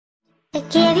I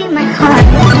gave you my heart.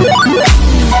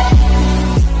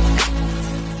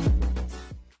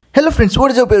 Hello friends,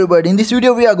 what is up everybody? In this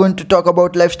video we are going to talk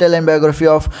about lifestyle and biography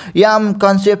of Yam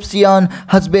Concepcion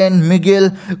husband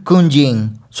Miguel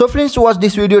Cuunjieng. So friends, watch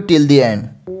this video till the end.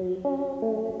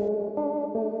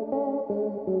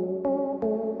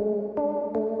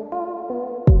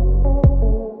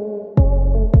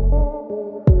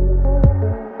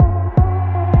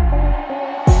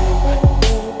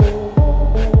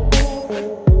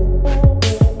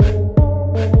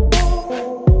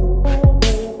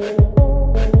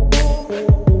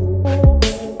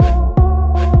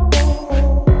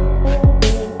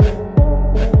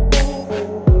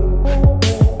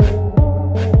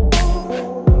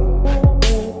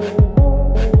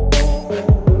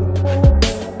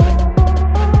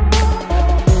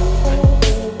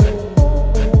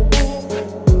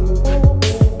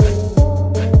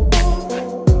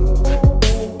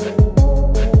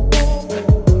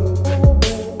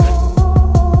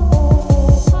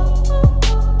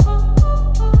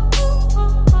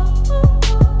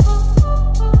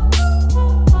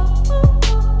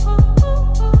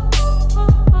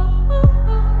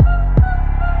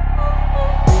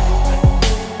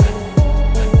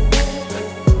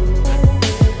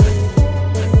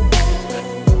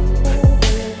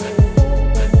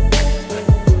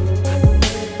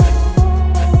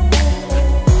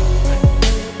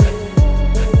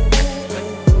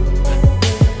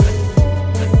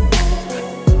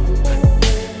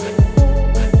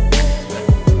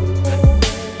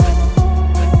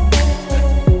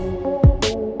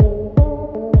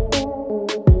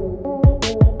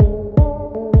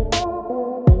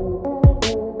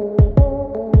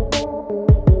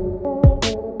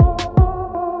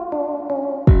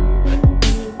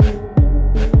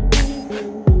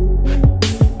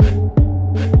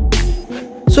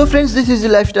 So friends, this is the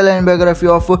lifestyle and biography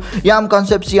of Yam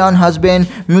Concepcion husband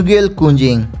Miguel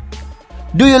Cuunjieng.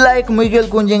 Do you like Miguel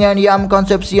Cuunjieng and Yam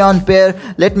Concepcion pair?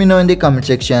 Let me know in the comment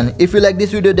section. If you like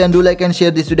this video, then do like and share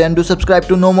this video, and do subscribe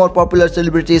to know more popular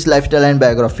celebrities lifestyle and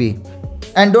biography.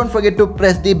 And don't forget to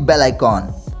press the bell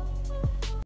icon.